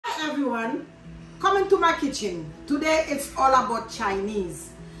everyone, come into my kitchen. Today it's all about Chinese.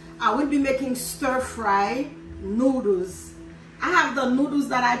 I will be making stir-fry noodles. I have the noodles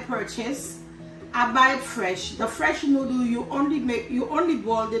that I purchased. I buy it fresh. The fresh noodle you only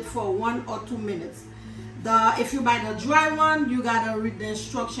boiled it for 1 or 2 minutes. If you buy the dry one, you gotta read the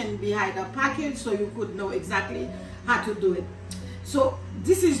instruction behind the package so you could know exactly how to do it. So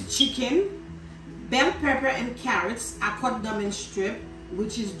this is chicken, bell pepper and carrots. I cut them in strip,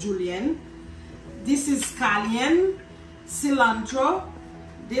 which is julienne. This is scallion, cilantro.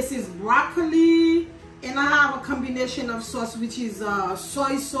 This is broccoli, and I have a combination of sauce, which is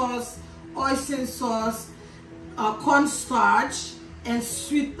soy sauce, oyster sauce, cornstarch, and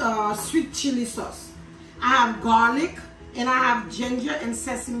sweet chili sauce. I have garlic, and I have ginger and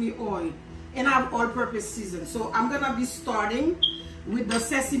sesame oil, and I have all-purpose season. So I'm gonna be starting with the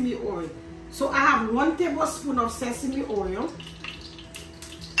sesame oil. So I have 1 tablespoon of sesame oil.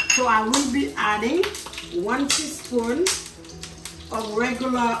 So I will be adding 1 teaspoon of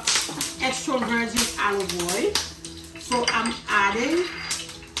regular extra virgin olive oil. So I'm adding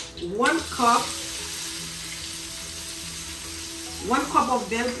 1 cup of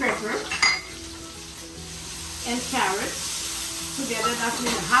bell pepper and carrots together. That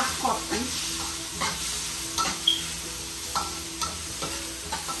means 1/2 cup each.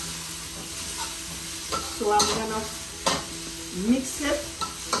 So I'm gonna mix it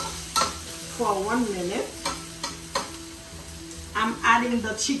for 1 minute. I'm adding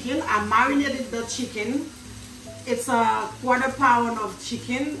the chicken. I marinated the chicken. It's a 1/4 pound of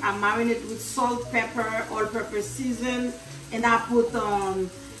chicken. I marinated with salt, pepper, all-purpose season, and I put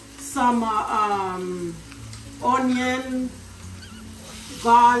some onion,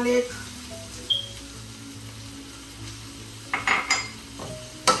 garlic,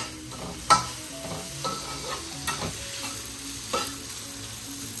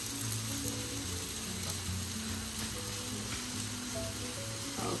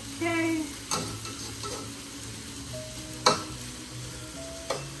 okay.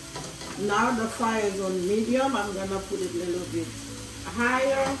 Now the fire is on medium. I'm gonna put it a little bit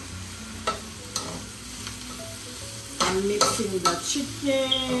higher. I'm mixing the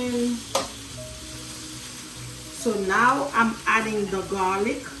chicken. So now I'm adding the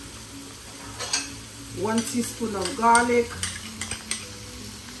garlic. 1 teaspoon of garlic.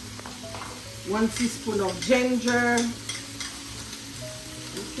 1 teaspoon of ginger.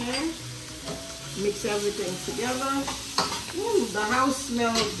 Okay. Mix everything together. Ooh, the house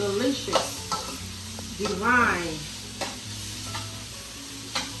smells delicious. Divine.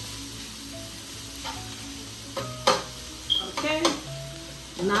 Okay.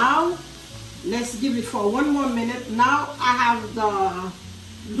 Now, let's give it for 1 more minute. Now I have the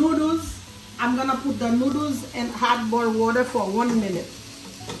noodles. I'm gonna put the noodles in hot boiled water for 1 minute.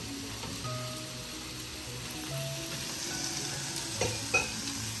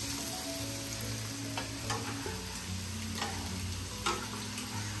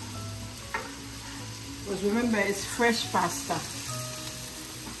 Because remember, it's fresh pasta.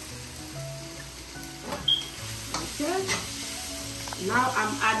 Okay. Now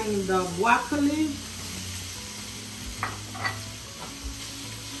I'm adding the broccoli.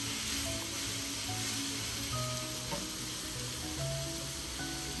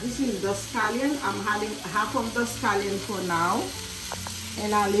 This is the scallion. I'm adding half of the scallion for now,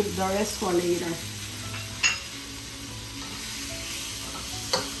 and I'll leave the rest for later.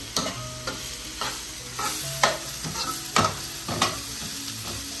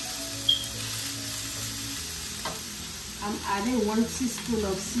 I'm adding 1 teaspoon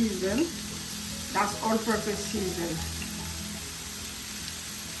of season. That's all-purpose season.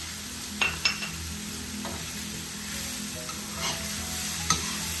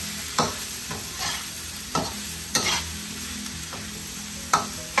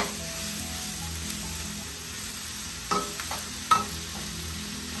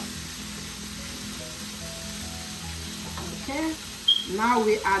 Okay. Now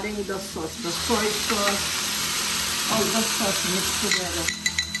we're adding the sauce, the soy sauce. All the sauce mixed together.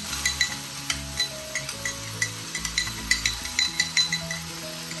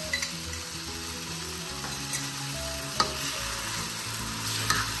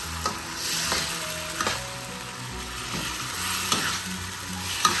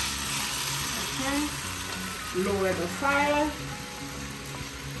 Okay. Lower the fire.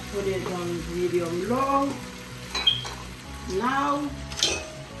 Put it on medium low. Now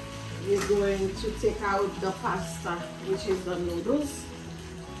we're going to take out the pasta, which is the noodles.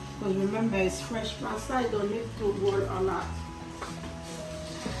 Because remember, it's fresh pasta. I don't need to boil a lot.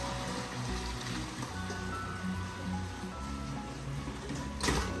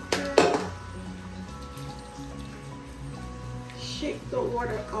 shake the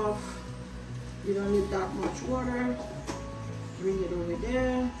water off. You don't need that much water. Bring it over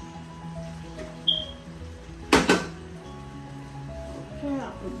there. Okay,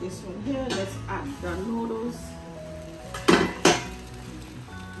 I'll put this one here. Let's add the noodles.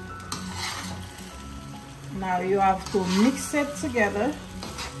 Now you have to mix it together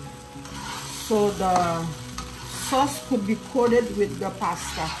so the sauce could be coated with the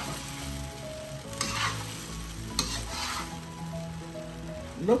pasta.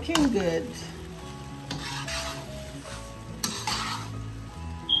 Looking good.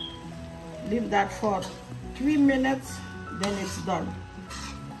 Leave that for 3 minutes, then it's done.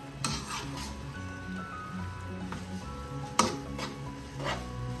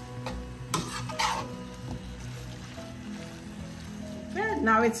 Okay,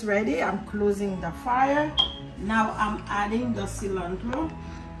 now it's ready. I'm closing the fire. Now I'm adding the cilantro.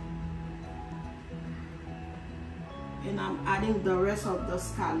 And I'm adding the rest of the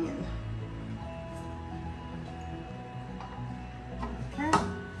scallion. Okay.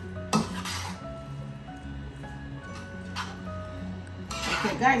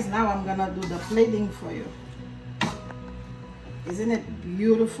 Okay guys, now I'm gonna do the plating for you. Isn't it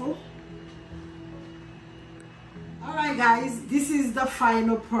beautiful? Alright guys, this is the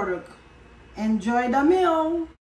final product. Enjoy the meal.